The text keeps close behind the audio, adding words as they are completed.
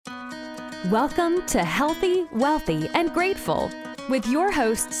Welcome to Healthy, Wealthy, and Grateful with your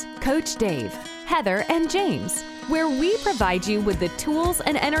hosts, Coach Dave, Heather, and James, where we provide you with the tools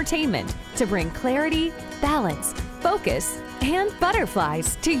and entertainment to bring clarity, balance, focus, and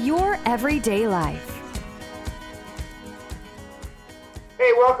butterflies to your everyday life.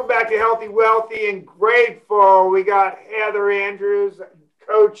 Hey, welcome back to Healthy, Wealthy, and Grateful. We got Heather Andrews,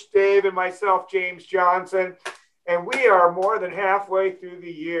 Coach Dave, and myself, James Johnson. And we are more than halfway through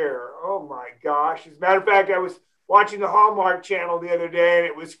the year. Oh my gosh. As a matter of fact, I was watching the Hallmark Channel the other day and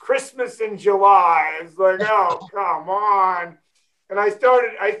it was Christmas in July. It's like, oh, come on. And I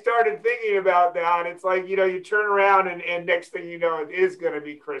started thinking about that. It's like, you turn around and next thing you know, it is going to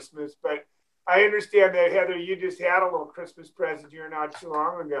be Christmas. But I understand that, Heather, you just had a little Christmas present here not too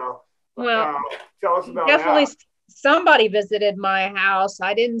long ago. Well, Tell us about definitely that. somebody visited my house.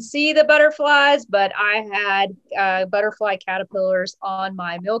 I didn't see the butterflies, but I had butterfly caterpillars on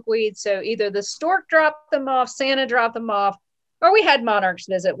my milkweed. So either the stork dropped them off, Santa dropped them off, or we had monarchs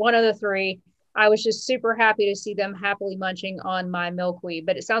visit, one of the three. I was just super happy to see them happily munching on my milkweed.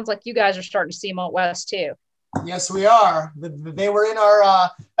 But it sounds like you guys are starting to see them out west too. Yes, we are. They were in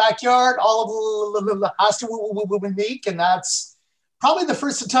our backyard all of the last week, and that's probably the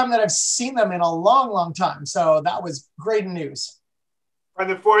first time that I've seen them in a long, long time. So that was great news. On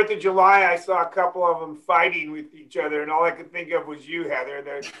the 4th of July, I saw a couple of them fighting with each other, and all I could think of was you, Heather.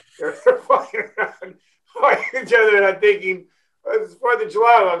 They're fighting around, fighting each other, and I'm thinking, it's 4th of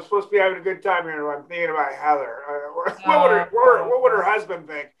July. I'm supposed to be having a good time here. I'm thinking about Heather. What would her husband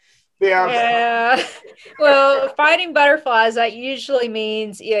think? Yeah. Well, fighting butterflies, that usually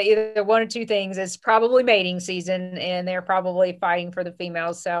means either one or two things. It's probably mating season and they're probably fighting for the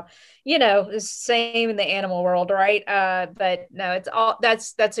females. So, it's the same in the animal world, right? But no, it's all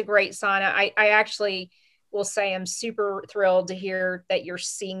that's a great sign. I actually will say I'm super thrilled to hear that you're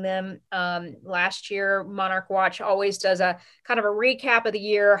seeing them. Last year, Monarch Watch always does a kind of a recap of the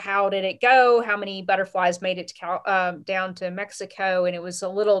year. How did it go? How many butterflies made it to down to Mexico? And it was a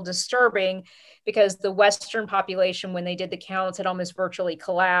little disturbing because the Western population, when they did the counts, had almost virtually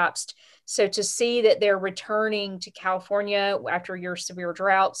collapsed. So to see that they're returning to California after your severe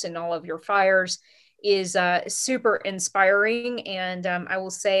droughts and all of your fires is super inspiring. And I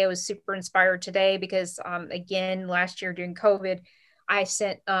will say I was super inspired today because, again, last year during COVID, I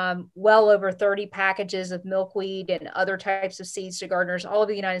sent well over 30 packages of milkweed and other types of seeds to gardeners all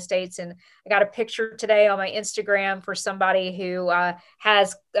over the United States. And I got a picture today on my Instagram for somebody who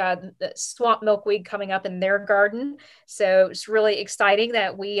has swamp milkweed coming up in their garden. So it's really exciting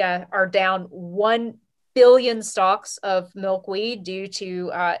that we are down 1 billion stalks of milkweed due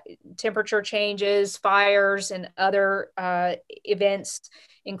to temperature changes, fires, and other events,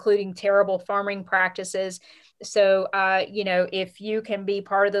 including terrible farming practices. So, if you can be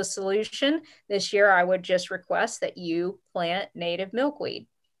part of the solution this year, I would just request that you plant native milkweed.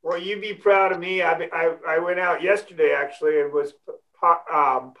 Well, you'd be proud of me. I went out yesterday, actually, and was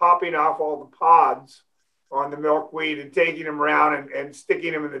popping off all the pods on the milkweed and taking them around and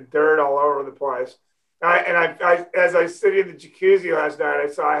sticking them in the dirt all over the place. As I stood in the jacuzzi last night, I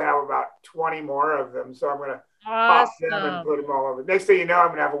saw I have about 20 more of them. So I'm going to pop them and put them all over. Next thing you know,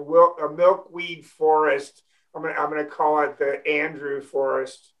 I'm going to have a milkweed forest. I'm going to call it the Andrew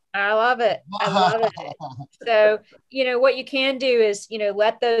Forest. I love it. I love it. So, what you can do is,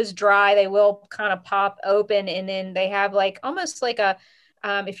 let those dry. They will kind of pop open and then they have almost like a,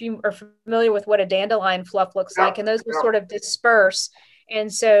 if you are familiar with what a dandelion fluff looks like, and those will sort of disperse.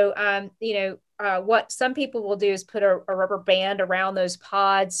 And so, what some people will do is put a rubber band around those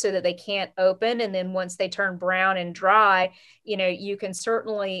pods so that they can't open. And then once they turn brown and dry, you can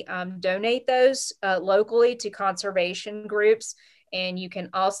certainly donate those locally to conservation groups. And you can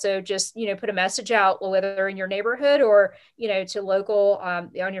also just, put a message out, whether in your neighborhood or, to local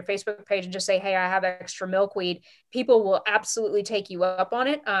on your Facebook page and just say, hey, I have extra milkweed. People will absolutely take you up on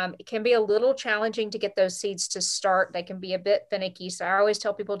it. It can be a little challenging to get those seeds to start. They can be a bit finicky. So I always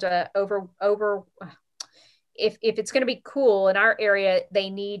tell people to if it's going to be cool in our area, they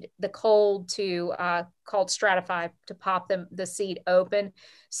need the cold to called stratify to pop the seed open.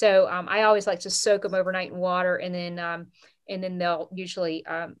 So I always like to soak them overnight in water and then they'll usually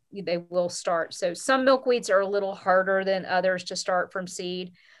they will start. So some milkweeds are a little harder than others to start from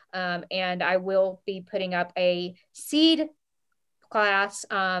seed. And I will be putting up a seed class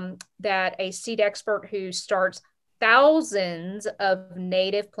that a seed expert who starts thousands of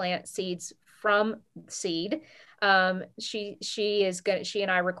native plant seeds from seed. She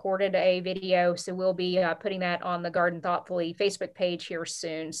and I recorded a video, so we'll be putting that on the Garden Thoughtfully Facebook page here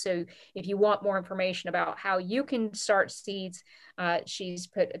soon. So if you want more information about how you can start seeds, she's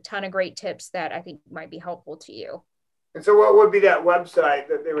put a ton of great tips that I think might be helpful to you. And so what would be that website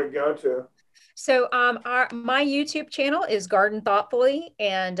that they would go to? So my YouTube channel is Garden Thoughtfully,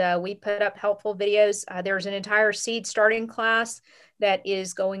 and we put up helpful videos. There's an entire seed starting class that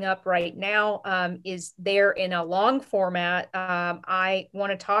is going up right now, is there in a long format. I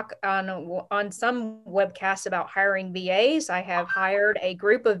want to talk on some webcasts about hiring VAs. I have hired a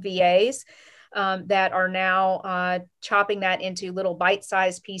group of VAs that are now chopping that into little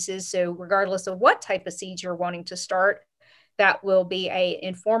bite-sized pieces. So regardless of what type of seeds you're wanting to start, that will be a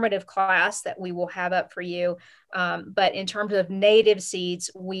informative class that we will have up for you. But in terms of native seeds,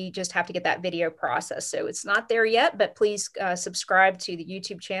 we just have to get that video process. So it's not there yet, but please subscribe to the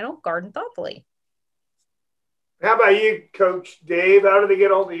YouTube channel, Garden Thoughtfully. How about you, Coach Dave? How do they get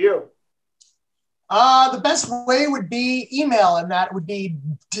hold of you? The best way would be email, and that would be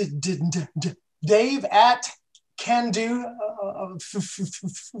Dave at Candu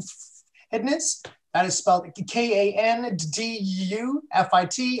Fitness. That is spelled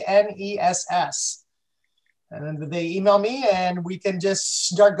KANDUFITNESS. And then they email me, and we can just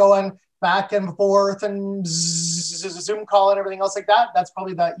start going back and forth and Zoom call and everything else like that. That's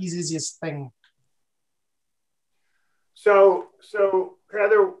probably the easiest thing. So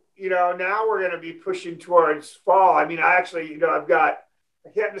Heather, now we're going to be pushing towards fall. I mean, I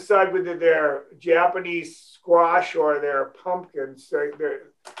can't decide whether they're Japanese squash or they're pumpkins. So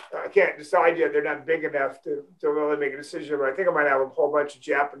I can't decide yet. They're not big enough to really make a decision, but I think I might have a whole bunch of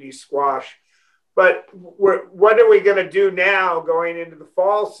Japanese squash. But what are we going to do now going into the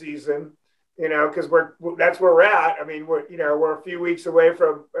fall season? Because that's where we're at. I mean, we're a few weeks away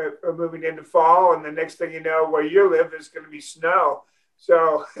from moving into fall, and the next thing you know, where you live, there's going to be snow.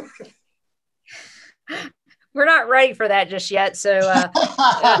 So we're not ready for that just yet. So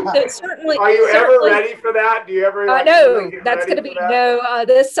certainly. Are you ever ready for that? Do you ever? No, that's going to be no.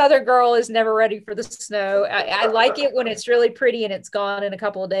 This Southern girl is never ready for the snow. I like it when it's really pretty and it's gone in a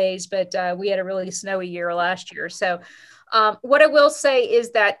couple of days, but we had a really snowy year last year. So what I will say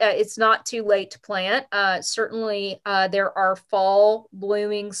is that it's not too late to plant. Certainly, there are fall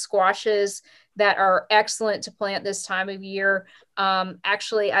blooming squashes that are excellent to plant this time of year.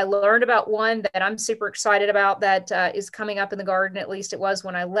 Actually, I learned about one that I'm super excited about that is coming up in the garden. At least it was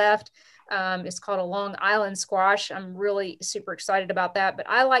when I left. It's called a Long Island squash. I'm really super excited about that. But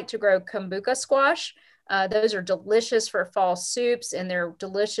I like to grow kombucha squash. Those are delicious for fall soups, and they're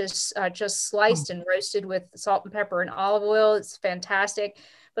delicious just sliced and roasted with salt and pepper and olive oil. It's fantastic.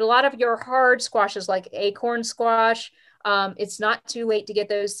 But a lot of your hard squashes like acorn squash, it's not too late to get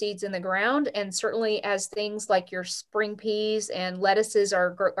those seeds in the ground. And certainly as things like your spring peas and lettuces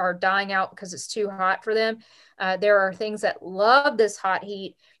are dying out because it's too hot for them, there are things that love this hot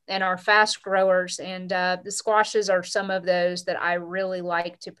heat and are fast growers. And the squashes are some of those that I really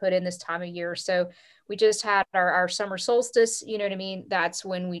like to put in this time of year. So we just had our summer solstice, you know what I mean? That's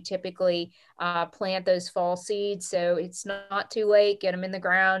when we typically plant those fall seeds. So it's not too late, get them in the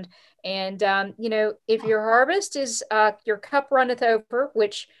ground. And, if your harvest is your cup runneth over,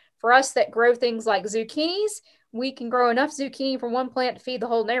 which for us that grow things like zucchinis, we can grow enough zucchini from one plant to feed the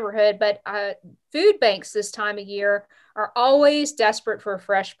whole neighborhood. But food banks this time of year are always desperate for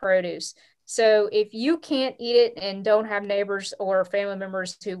fresh produce. So if you can't eat it and don't have neighbors or family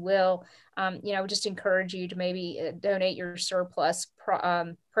members who will, just encourage you to maybe donate your surplus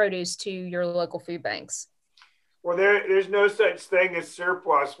produce to your local food banks. Well, there's no such thing as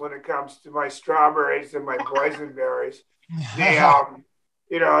surplus when it comes to my strawberries and my boysenberries. They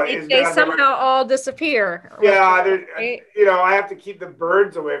somehow all disappear. Yeah, I have to keep the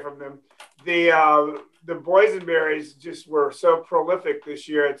birds away from them. The boysenberries just were so prolific this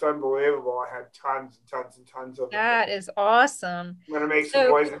year. It's unbelievable. I had tons and tons and tons of them. That is awesome. I'm going to make some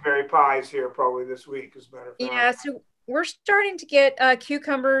boysenberry pies here probably this week, as a matter of fact. Yeah, so we're starting to get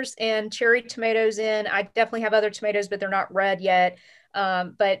cucumbers and cherry tomatoes in. I definitely have other tomatoes, but they're not red yet.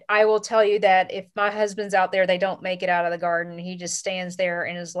 But I will tell you that if my husband's out there, they don't make it out of the garden. He just stands there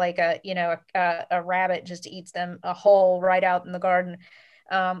and is like a rabbit, just eats them a whole right out in the garden.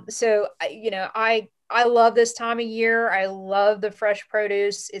 I love this time of year. I love the fresh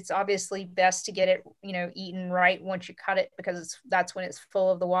produce. It's obviously best to get it, eaten right once you cut it, because that's when it's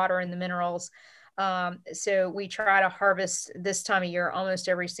full of the water and the minerals. So we try to harvest this time of year almost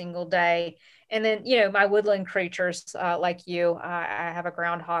every single day. And then, my woodland creatures, like you, I have a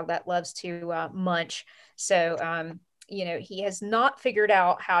groundhog that loves to munch. So, he has not figured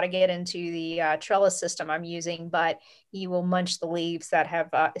out how to get into the trellis system I'm using, but he will munch the leaves that have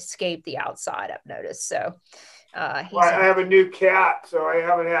escaped the outside, I've noticed. So well, I have a new cat, so I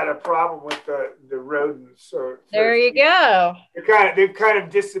haven't had a problem with the rodents. So there you go. They've kind of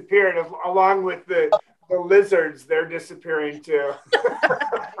disappeared along with the lizards. They're disappearing too.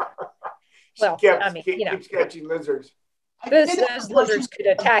 Well, keeps catching lizards. Those lizards could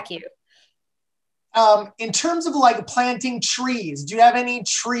attack you. In terms of like planting trees, do you have any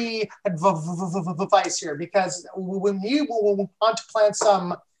tree advice here? Because when we want to plant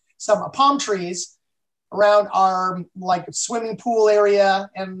some palm trees around our like swimming pool area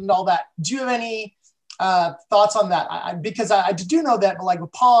and all that, do you have any thoughts on that? Because I do know that like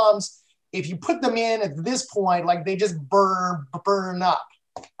with palms, if you put them in at this point, like they just burn up.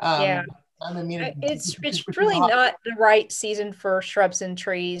 Yeah. It's really not the right season for shrubs and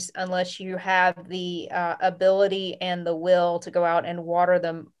trees unless you have the ability and the will to go out and water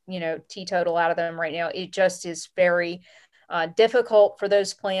them, teetotal out of them right now. It just is very difficult for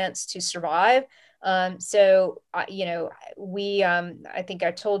those plants to survive. So, we, I think I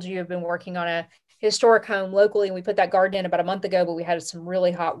told you, have been working on a historic home locally, and we put that garden in about a month ago, but we had some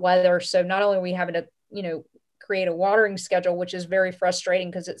really hot weather. So not only are we having to, create a watering schedule, which is very frustrating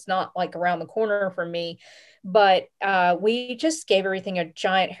because it's not like around the corner from me, but we just gave everything a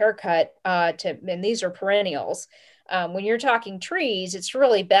giant haircut and these are perennials. When you're talking trees, it's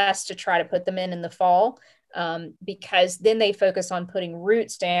really best to try to put them in the fall because then they focus on putting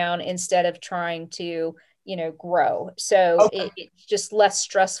roots down instead of trying to, grow. So it's just less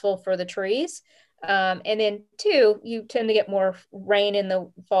stressful for the trees. And then two, you tend to get more rain in the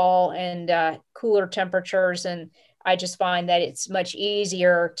fall and cooler temperatures. And I just find that it's much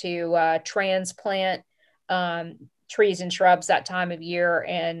easier to transplant trees and shrubs that time of year,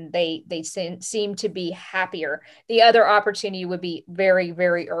 and they seem to be happier. The other opportunity would be very,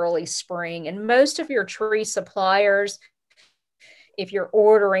 very early spring. And most of your tree suppliers, if you're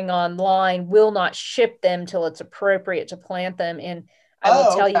ordering online, will not ship them till it's appropriate to plant them. And I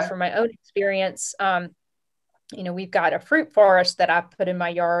will tell you from my own experience, we've got a fruit forest that I put in my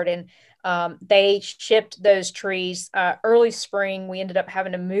yard, and they shipped those trees early spring. We ended up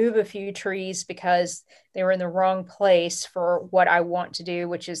having to move a few trees because they were in the wrong place for what I want to do,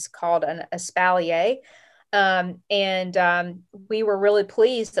 which is called an espalier. We were really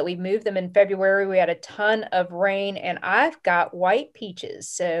pleased that we moved them in February. We had a ton of rain, and I've got white peaches,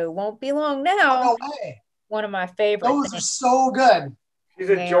 so won't be long now. Oh, no way. One of my favorite things. Are so good. She's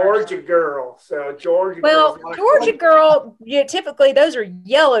a Georgia girl. So Georgia girl, typically those are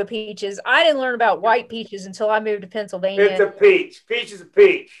yellow peaches. I didn't learn about white peaches until I moved to Pennsylvania. It's a peach. Peach is a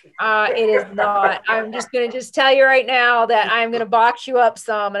peach. It is not. I'm just going to tell you right now that I'm going to box you up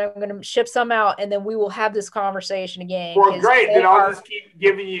some and I'm going to ship some out, and then we will have this conversation again. Well, great. Then I'll just keep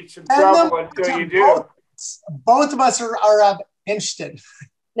giving you some trouble until you do. Both of us are interested.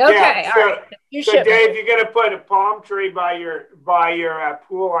 Okay. Yeah, all right. So Dave, you're going to put a palm tree by your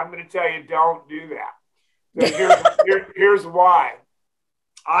pool. I'm going to tell you, don't do that. So here's why.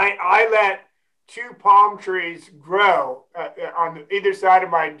 I let 2 palm trees grow on either side of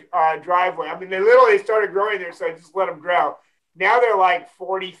my driveway. I mean, they literally started growing there, so I just let them grow. Now they're like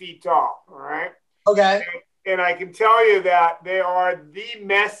 40 feet tall. All right. Okay. And I can tell you that they are the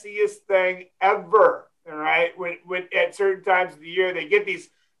messiest thing ever. All right. When at certain times of the year, they get these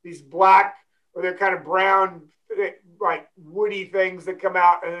black, or they're kind of brown, like woody things that come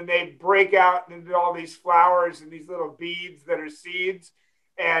out, and then they break out into all these flowers and these little beads that are seeds.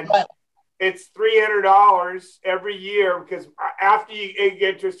 And it's $300 every year, because after you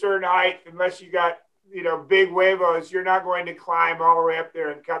get to a certain height, unless you got, big huevos, you're not going to climb all the way up there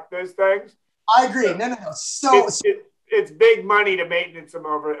and cut those things. I agree. No. So it's big money to maintenance them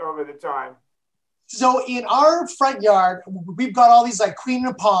over the time. So in our front yard, we've got all these like queen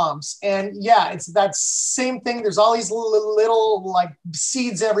of palms, and it's that same thing. There's all these little like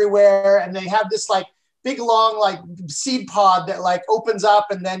seeds everywhere, and they have this like big long like seed pod that like opens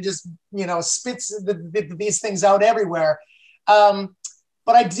up and then just spits these things out everywhere. But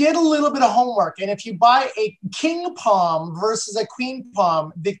I did a little bit of homework, and if you buy a king palm versus a queen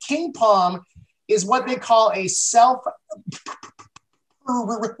palm, the king palm is what they call a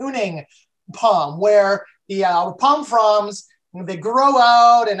self-pruning palm, where the palm fronds, they grow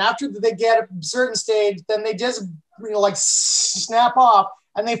out, and after they get a certain stage, then they just like snap off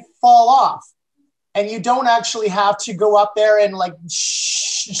and they fall off, and you don't actually have to go up there and like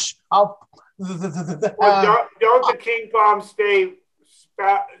don't the king palms stay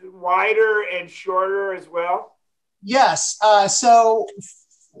wider and shorter as well? Yes.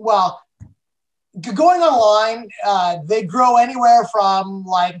 going online, they grow anywhere from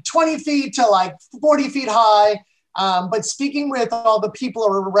like 20 feet to like 40 feet high. But speaking with all the people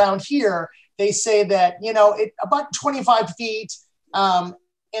around here, they say that, about 25 feet.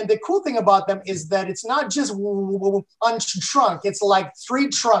 And the cool thing about them is that it's not just one trunk, it's like three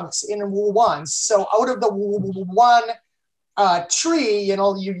trunks in one. So out of the one tree,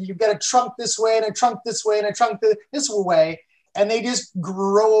 you get a trunk this way and a trunk this way and a trunk this way, and they just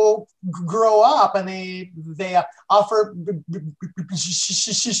grow up, and they offer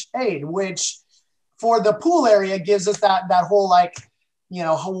shade, which for the pool area gives us that whole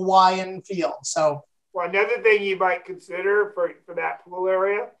Hawaiian feel. So. Well, another thing you might consider for that pool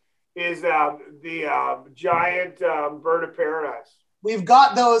area is the giant bird of paradise. We've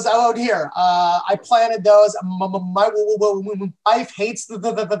got those out here. I planted those. My wife hates them,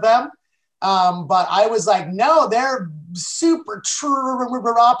 but I was like, no, they're super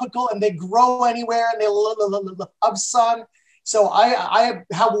tropical and they grow anywhere and they love sun. So I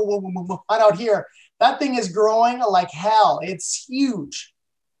have one out here. That thing is growing like hell. It's huge.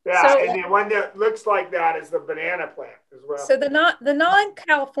 Yeah, so, and the one that looks like that is the banana plant as well. So the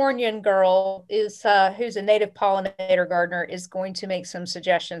non-Californian girl is who's a native pollinator gardener is going to make some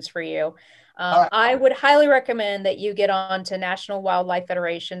suggestions for you. Right. I would highly recommend that you get on to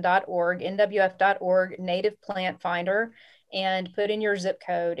nationalwildlifefederation.org, nwf.org, native plant finder, and put in your zip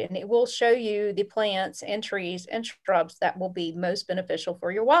code, and it will show you the plants and trees and shrubs that will be most beneficial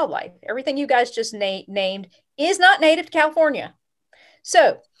for your wildlife. Everything you guys just named is not native to California.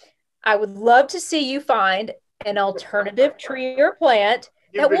 So I would love to see you find an alternative tree or plant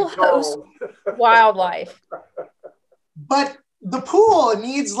that will host wildlife. But the pool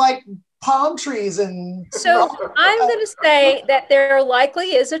needs like palm trees and... So I'm going to say that there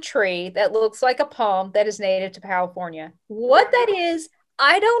likely is a tree that looks like a palm that is native to California. What that is,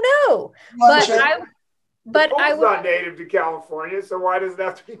 I don't know. But I would not native to California, so why does that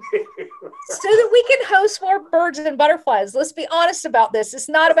have to be native? So that we can host more birds and butterflies. Let's be honest about this. It's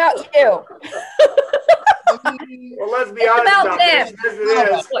not about you. Well, let's be honest about this.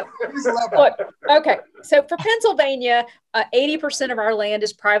 Look, okay. So for Pennsylvania, 80% of our land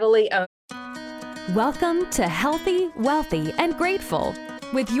is privately owned. Welcome to Healthy, Wealthy, and Grateful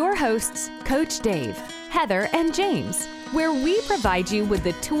with your hosts, Coach Dave, Heather, and James, where we provide you with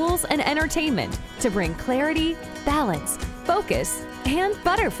the tools and entertainment to bring clarity, balance, focus, and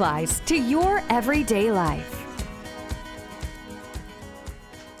butterflies to your everyday life.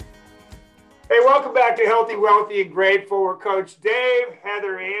 Hey, welcome back to Healthy, Wealthy, and Grateful. We're Coach Dave,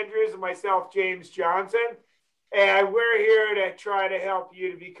 Heather Andrews, and myself, James Johnson. And we're here to try to help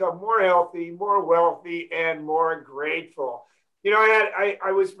you to become more healthy, more wealthy, and more grateful. You know,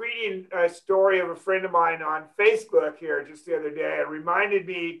 I was reading a story of a friend of mine on Facebook here just the other day. It reminded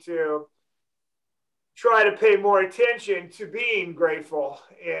me to try to pay more attention to being grateful.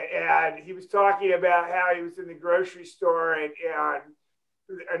 And he was talking about how he was in the grocery store and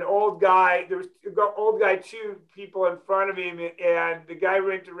an old guy, there was an old guy, two people in front of him, and the guy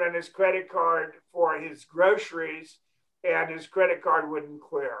went to run his credit card for his groceries, and his credit card wouldn't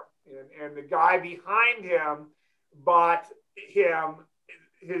clear. And the guy behind him bought him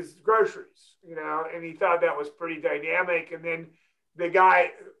his groceries, and he thought that was pretty dynamic. And then the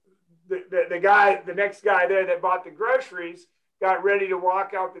next guy there that bought the groceries got ready to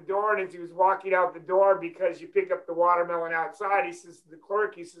walk out the door. And as he was walking out the door, because you pick up the watermelon outside, he says to the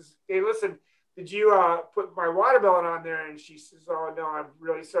clerk, he says, "Hey, listen, did you put my watermelon on there?" And she says, "Oh, no, I'm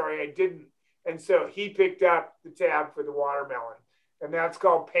really sorry, I didn't." And so he picked up the tab for the watermelon. And that's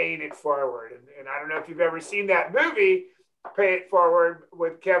called paying it forward. And I don't know if you've ever seen that movie, Pay It Forward,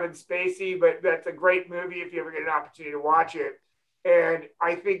 with Kevin Spacey, but that's a great movie if you ever get an opportunity to watch it. And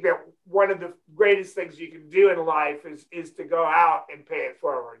I think that one of the greatest things you can do in life is to go out and pay it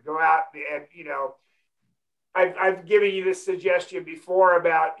forward. Go out and I've given you this suggestion before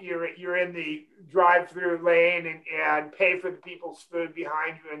about you're in the drive-through lane and pay for the people's food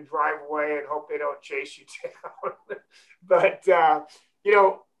behind you and drive away and hope they don't chase you down. But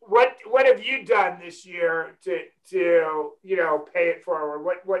what have you done this year to pay it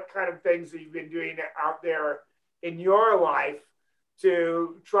forward? What kind of things have you been doing out there in your life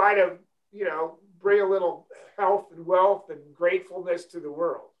to try to, bring a little health and wealth and gratefulness to the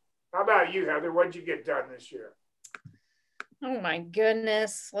world? How about you, Heather? What did you get done this year? Oh my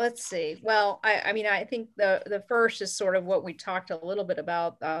goodness. Let's see. Well, I think the first is sort of what we talked a little bit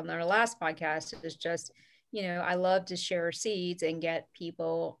about on our last podcast is just, I love to share seeds and get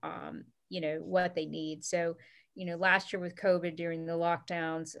people, what they need. So, last year with COVID during the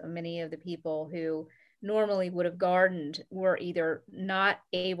lockdowns, many of the people who normally would have gardened were either not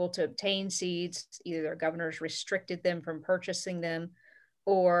able to obtain seeds, either their governors restricted them from purchasing them,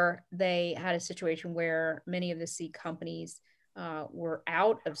 or they had a situation where many of the seed companies were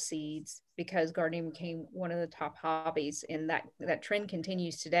out of seeds because gardening became one of the top hobbies. And that trend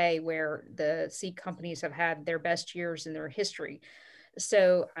continues today, where the seed companies have had their best years in their history.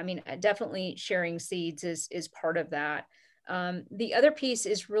 So, I mean, definitely sharing seeds is part of that. The other piece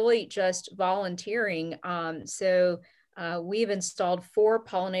is really just volunteering. We've installed 4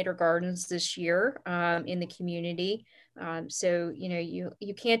 pollinator gardens this year in the community. So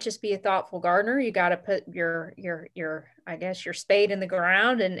you can't just be a thoughtful gardener. You got to put your I guess your spade in the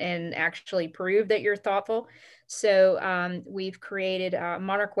ground and actually prove that you're thoughtful. So we've created a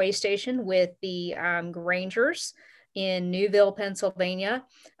Monarch Way Station with the Grangers in Newville, Pennsylvania,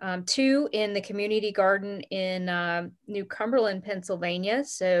 2 in the community garden in New Cumberland, Pennsylvania.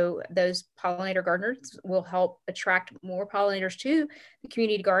 So those pollinator gardeners will help attract more pollinators to the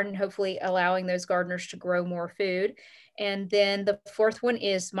community garden, hopefully allowing those gardeners to grow more food. And then the 4th one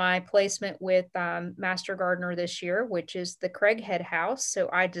is my placement with Master Gardener this year, which is the Craighead House. So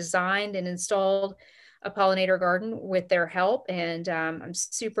I designed and installed a pollinator garden with their help, and I'm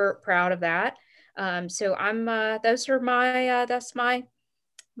super proud of that. So I'm those are my that's my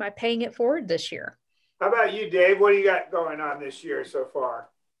paying it forward this year. How about you, Dave? What do you got going on this year so far?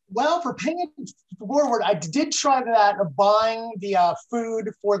 Well, for paying it forward, I did try that of buying the food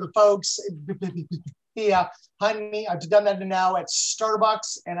for the folks behind me. I've done that now at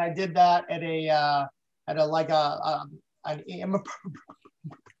Starbucks, and I did that at an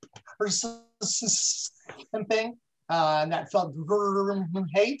person thing, and that felt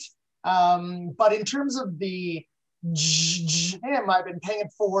hate. But in terms of the gym, I've been paying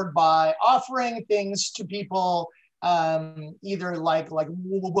it forward by offering things to people, either like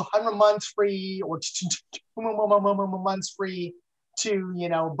 1 month free or 2 months free to,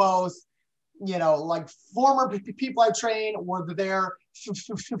 both, like former people I train or their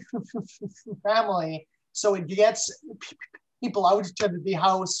family. So it gets people out to the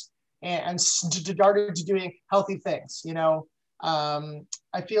house and started doing healthy things,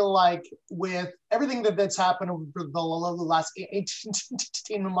 I feel like with everything that's happened over the last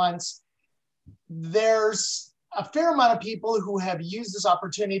 18 months, there's a fair amount of people who have used this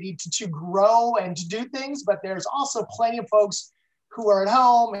opportunity to grow and to do things, but there's also plenty of folks who are at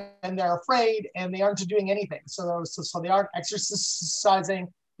home and they're afraid and they aren't doing anything. So they aren't exercising,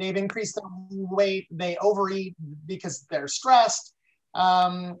 they've increased their weight, they overeat because they're stressed.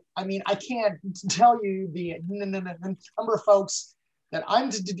 I mean, I can't tell you the number of folks that I'm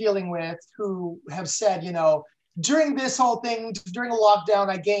dealing with who have said, during this whole thing, during the lockdown,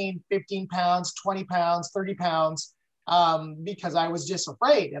 I gained 15 pounds, 20 pounds, 30 pounds, because I was just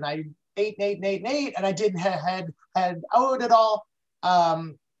afraid, and I ate, and I didn't had out it all.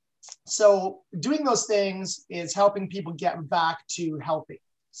 So doing those things is helping people get back to healthy.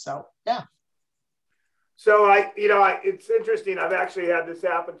 So, yeah. So it's interesting. I've actually had this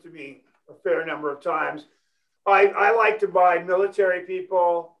happen to me a fair number of times. I like to buy military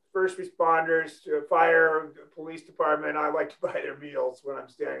people, first responders, to fire, police department. I like to buy their meals when I'm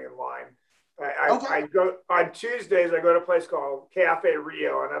standing in line. I go on Tuesdays. I go to a place called Cafe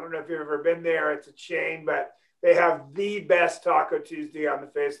Rio, and I don't know if you've ever been there. It's a chain, but they have the best Taco Tuesday on the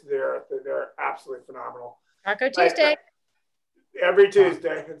face of the earth. They're absolutely phenomenal. Taco Tuesday. Every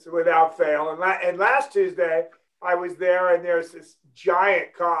Tuesday, it's without fail. And last Tuesday, I was there, and there's this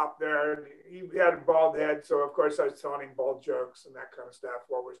giant cop there. He had a bald head, so of course I was telling him bald jokes and that kind of stuff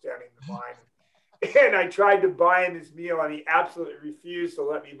while we're standing in the line. And I tried to buy him his meal, and he absolutely refused to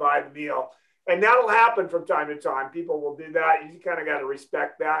let me buy the meal. And that'll happen from time to time. People will do that. You kind of got to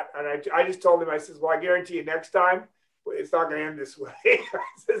respect that. And I just told him, I says, well, I guarantee you next time, it's not going to end this way. I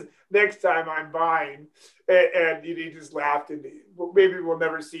says, next time I'm buying. And he just laughed, and maybe we'll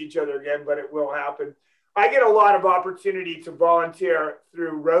never see each other again, but it will happen. I get a lot of opportunity to volunteer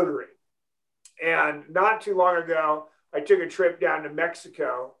through Rotary. And not too long ago, I took a trip down to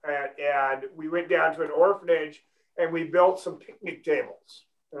Mexico, and we went down to an orphanage, and we built some picnic tables.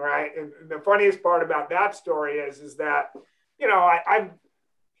 All right. And the funniest part about that story is that, I'm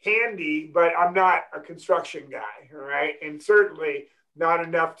handy, but I'm not a construction guy. All right. And certainly not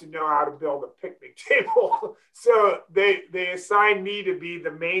enough to know how to build a picnic table. So they assigned me to be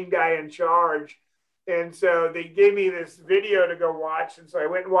the main guy in charge. And so they gave me this video to go watch. And so I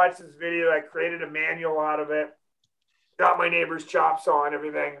went and watched this video. I created a manual out of it, got my neighbor's chop saw and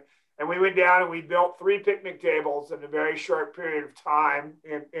everything. And we went down and we built 3 picnic tables in a very short period of time,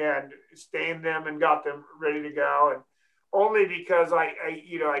 and stained them and got them ready to go. And only because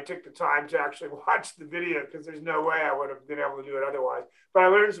I took the time to actually watch the video, because there's no way I would have been able to do it otherwise. But I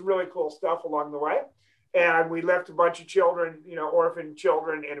learned some really cool stuff along the way. And we left a bunch of children, orphan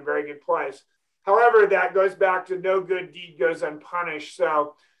children, in a very good place. However, that goes back to no good deed goes unpunished.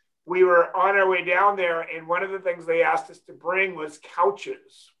 So we were on our way down there, and one of the things they asked us to bring was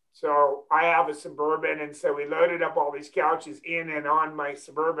couches. So I have a Suburban, and so we loaded up all these couches in and on my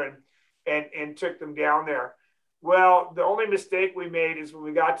Suburban and took them down there. Well, the only mistake we made is when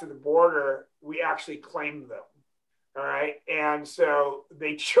we got to the border, we actually claimed them. All right. And so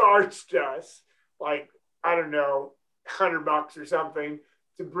they charged us like, I don't know, $100 or something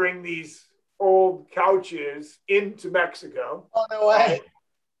to bring these old couches into Mexico. Oh, no way.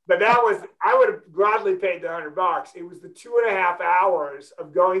 But I would have gladly paid the $100. It was the 2.5 hours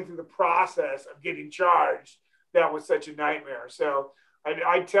of going through the process of getting charged that was such a nightmare. So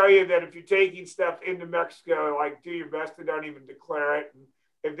I tell you that if you're taking stuff into Mexico, like, do your best to don't even declare it. And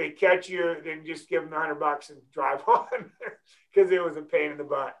if they catch you, then just give them the $100 and drive on, because it was a pain in the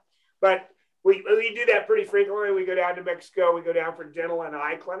butt. But we do that pretty frequently. We go down to Mexico. We go down for dental and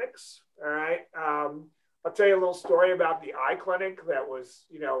eye clinics. All right. I'll tell you a little story about the eye clinic that was,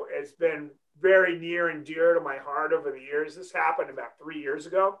 has been very near and dear to my heart over the years. This happened about 3 years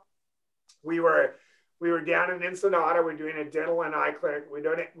ago. We were down in Ensenada. We're doing a dental and eye clinic. We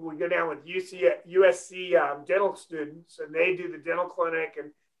go down with USC dental students, and they do the dental clinic,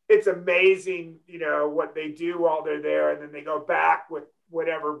 and it's amazing, what they do while they're there. And then they go back with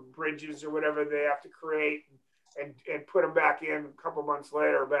whatever bridges or whatever they have to create and put them back in a couple months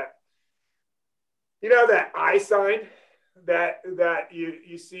later. But that eye sign that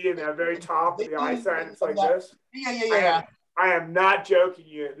you see in the very top of the eye sign, it's like this. Yeah. I am not joking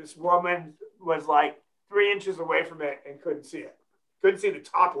you. This woman was like 3 inches away from it and couldn't see it. Couldn't see the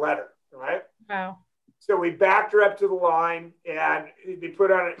top letter, right? Wow. So we backed her up to the line, and they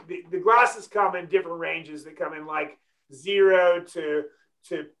put on it. The glasses come in different ranges. They come in like 0 to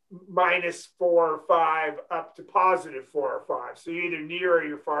 -4 or 5 up to +4 or 5. So you're either near or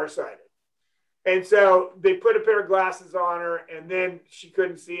you're farsighted. And so they put a pair of glasses on her, and then she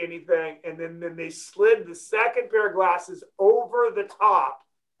couldn't see anything. And then they slid the second pair of glasses over the top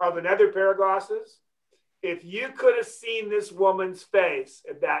of another pair of glasses. If you could have seen this woman's face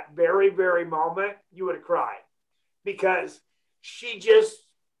at that very, very moment, you would have cried, because she just,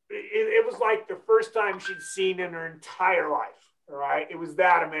 it was like the first time she'd seen in her entire life. All right. It was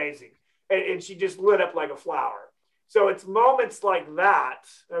that amazing. And she just lit up like a flower. So it's moments like that,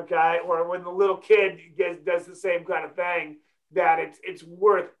 okay, or when the little kid does the same kind of thing, that it's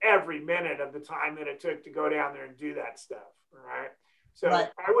worth every minute of the time that it took to go down there and do that stuff, all right? So right.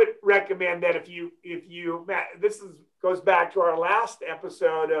 I would recommend that if you goes back to our last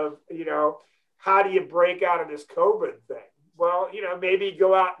episode of, how do you break out of this COVID thing? Well, maybe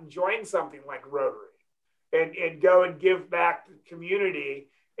go out and join something like Rotary and go and give back to the community,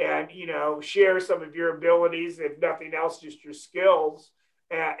 and, share some of your abilities, if nothing else, just your skills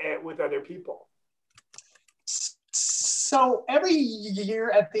with other people. So every year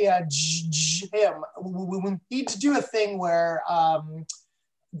at the gym, we need to do a thing where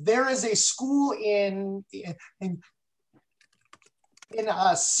there is a school in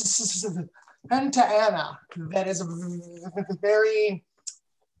Santa Ana that is a very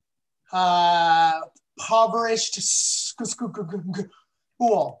impoverished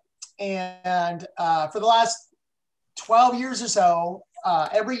school. And for the last 12 years or so,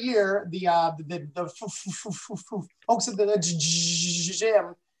 every year, the folks at the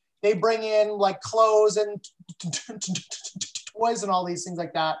gym, they bring in like clothes and toys and all these things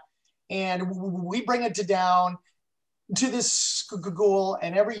like that. And we bring it down to this school.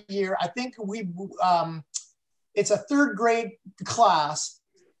 And every year, I think it's a 3rd grade class.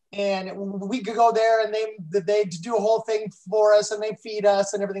 And we could go there, and they do a whole thing for us, and they feed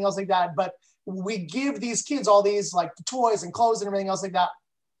us and everything else like that. But we give these kids all these like toys and clothes and everything else like that.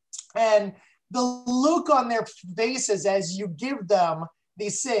 And the look on their faces as you give them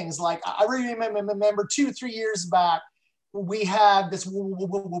these things, like I remember 2-3 years back, we had this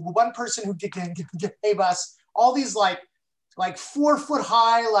one person who gave us all these like 4 foot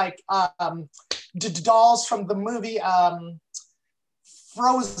high, like dolls from the movie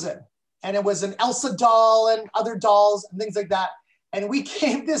Frozen. And it was an Elsa doll and other dolls and things like that. And we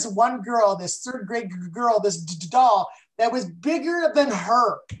gave this one girl, this 3rd grade girl, this doll that was bigger than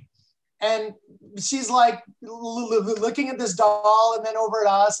her. And she's like looking at this doll, and then over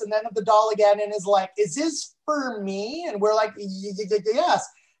at us, and then at the doll again, and is like, is this for me? And we're like, yes.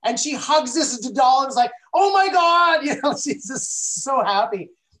 And she hugs this doll and is like, oh my God, she's just so happy.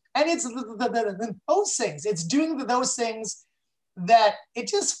 And it's those things. It's doing those things that it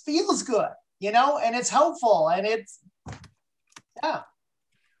just feels good, and it's helpful. And it's, yeah.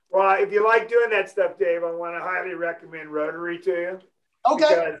 Well, if you like doing that stuff, Dave, I want to highly recommend Rotary to you. Okay.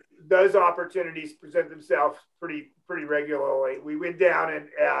 Because those opportunities present themselves pretty regularly. We went down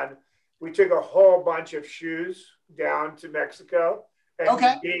and we took a whole bunch of shoes down to Mexico. And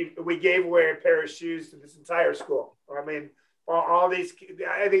okay. we gave away a pair of shoes to this entire school. I mean, all these,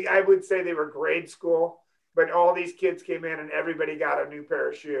 I think I would say they were grade school, but all these kids came in and everybody got a new pair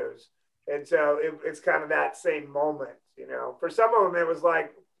of shoes. And so it's kind of that same moment, For some of them, it was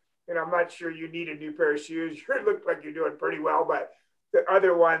like, I'm not sure you need a new pair of shoes. You look like you're doing pretty well, but the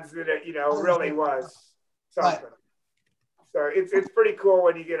other ones that it, really was something. Right. So it's pretty cool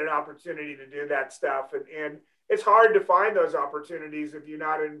when you get an opportunity to do that stuff. And it's hard to find those opportunities if you're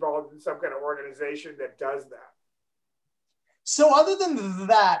not involved in some kind of organization that does that. So other than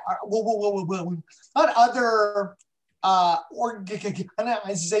that, what other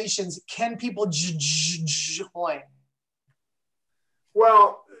organizations can people join?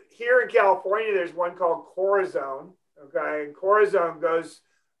 Well, here in California, there's one called Corazon. Okay, and Corazon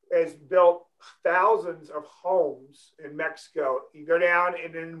has built thousands of homes in Mexico. You go down,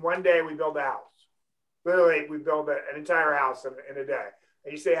 and in one day we build a house. Literally, we build an entire house in a day.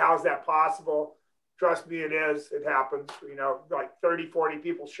 And you say, how is that possible? Trust me, it is. It happens. Like 30, 40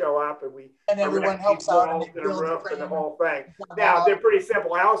 people show up, and everyone helps out and a roof and the whole thing. Now, they're pretty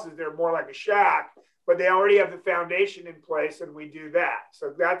simple houses. They're more like a shack, but they already have the foundation in place, and we do that.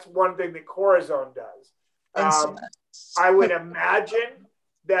 So that's one thing that Corazon does. I would imagine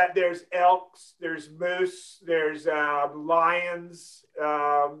that there's elks, there's moose, there's lions.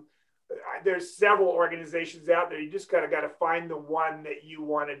 There's several organizations out there. You just kind of got to find the one that you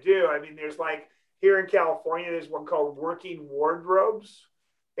want to do. I mean, there's like here in California, there's one called Working Wardrobes,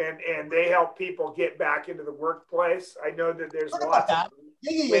 and they help people get back into the workplace. I know that there's lots of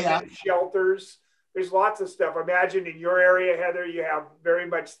women's shelters. There's lots of stuff. Imagine in your area, Heather, you have very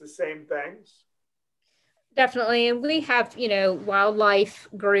much the same things. Definitely. And we have, wildlife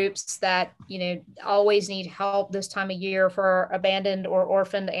groups that, always need help this time of year for abandoned or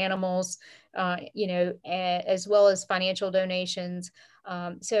orphaned animals, as well as financial donations.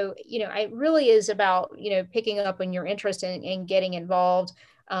 So, it really is about, picking up on your interest in getting involved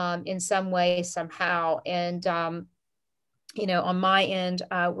in some way, somehow. And, on my end,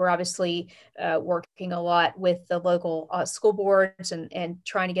 we're obviously working a lot with the local school boards and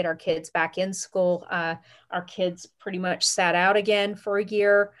trying to get our kids back in school. Our kids pretty much sat out again for a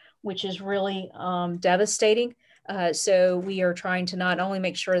year, which is really devastating. So we are trying to not only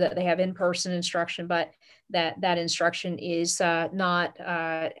make sure that they have in-person instruction, but that instruction is not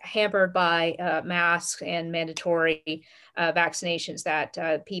hampered by masks and mandatory vaccinations, that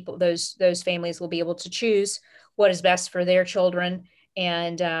those families will be able to choose what is best for their children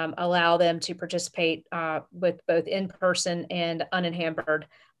and allow them to participate with both in-person and unencumbered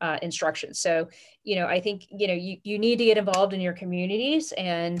instruction. So, I think, you need to get involved in your communities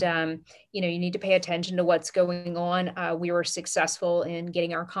and, you need to pay attention to what's going on. We were successful in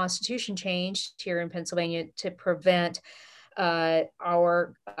getting our Constitution changed here in Pennsylvania to prevent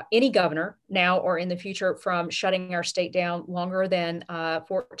any governor now or in the future from shutting our state down longer than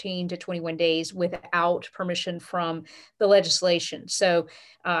 14 to 21 days without permission from the legislation. So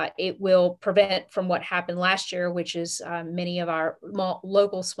it will prevent from what happened last year, which is many of our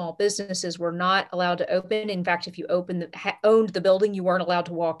local small businesses were not allowed to open. In fact, if you owned the building, you weren't allowed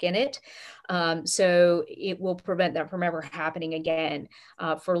to walk in it. So it will prevent that from ever happening again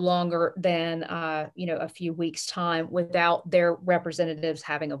for longer than a few weeks' time without their representatives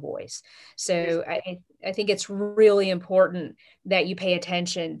having a voice. So I think it's really important that you pay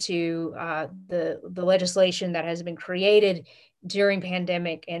attention to the legislation that has been created during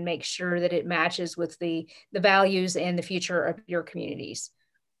pandemic and make sure that it matches with the values and the future of your communities.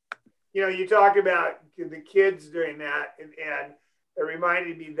 You talk about the kids doing that, and it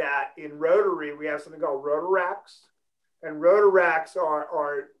reminded me that in Rotary, we have something called Rotaracts. And Rotaracts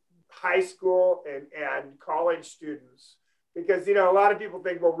are high school and college students. Because, a lot of people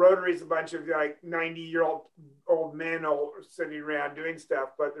think, well, Rotary is a bunch of like 90-year-old men sitting around doing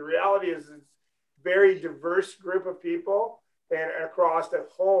stuff. But the reality is it's a very diverse group of people and across a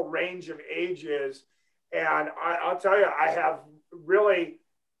whole range of ages. And I'll tell you, I'm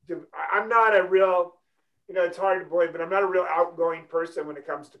not a real, it's hard to believe, but I'm not a real outgoing person when it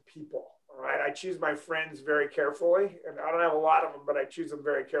comes to people. All right. I choose my friends very carefully, and I don't have a lot of them, but I choose them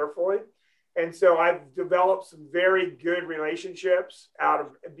very carefully. And so I've developed some very good relationships out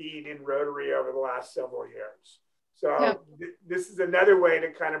of being in Rotary over the last several years. So this is another way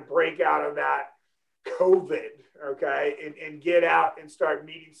to kind of break out of that COVID, okay, and get out and start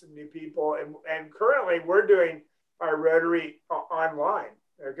meeting some new people. And currently we're doing our Rotary online,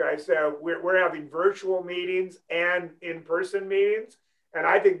 okay? So we're having virtual meetings and in-person meetings. And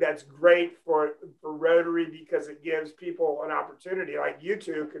I think that's great for Rotary because it gives people an opportunity, like you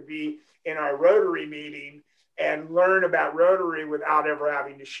two could be in our Rotary meeting and learn about Rotary without ever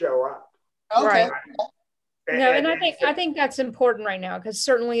having to show up. Okay. Right. And I think that's important right now, because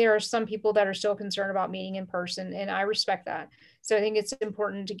certainly there are some people that are still concerned about meeting in person, and I respect that. So I think it's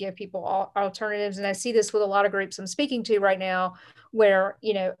important to give people alternatives. And I see this with a lot of groups I'm speaking to right now, where,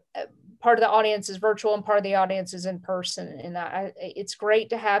 part of the audience is virtual and part of the audience is in person. And it's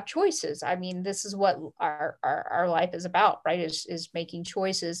great to have choices. I mean, this is what our life is about, right? Is making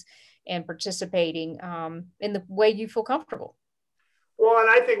choices and participating in the way you feel comfortable. Well, and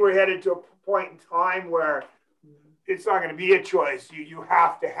I think we're headed to a point in time where it's not going to be a choice. You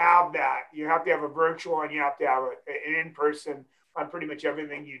have to have that. You have to have a virtual and you have to have an in-person on pretty much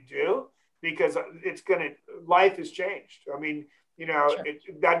everything you do, because life has changed. I mean, sure.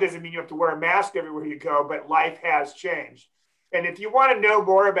 That doesn't mean you have to wear a mask everywhere you go, but life has changed. And if you want to know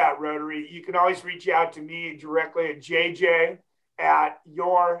more about Rotary, you can always reach out to me directly at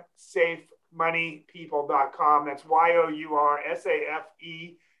joursafemoneypeople.com. That's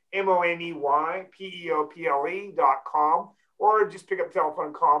YourSafeMoneyPeople.com. Or just pick up the telephone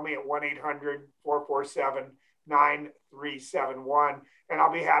and call me at 1-800-447-9371. And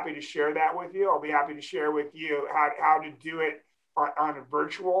I'll be happy to share that with you. I'll be happy to share with you how to do it on a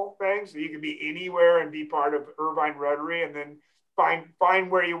virtual thing. So you can be anywhere and be part of Irvine Rotary, and then find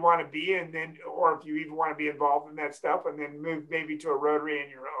where you want to be, and then, or if you even want to be involved in that stuff, and then move maybe to a Rotary in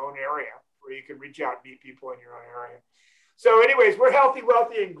your own area where you can reach out and meet people in your own area. So anyways, we're healthy,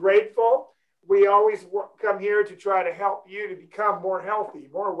 wealthy, and grateful. We always come here to try to help you to become more healthy,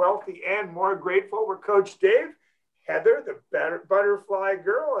 more wealthy, and more grateful. We're Coach Dave, Heather, the Butterfly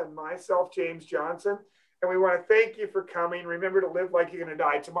Girl, and myself, James Johnson. And we want to thank you for coming. Remember to live like you're going to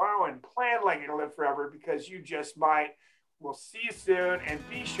die tomorrow and plan like you're going to live forever, because you just might. We'll see you soon, and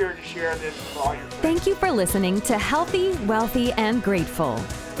be sure to share this with all your friends. Thank you for listening to Healthy, Wealthy, and Grateful.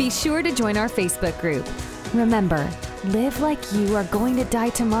 Be sure to join our Facebook group. Remember, live like you are going to die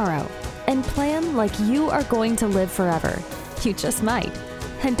tomorrow, and plan like you are going to live forever. You just might.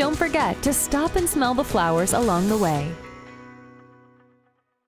 And don't forget to stop and smell the flowers along the way.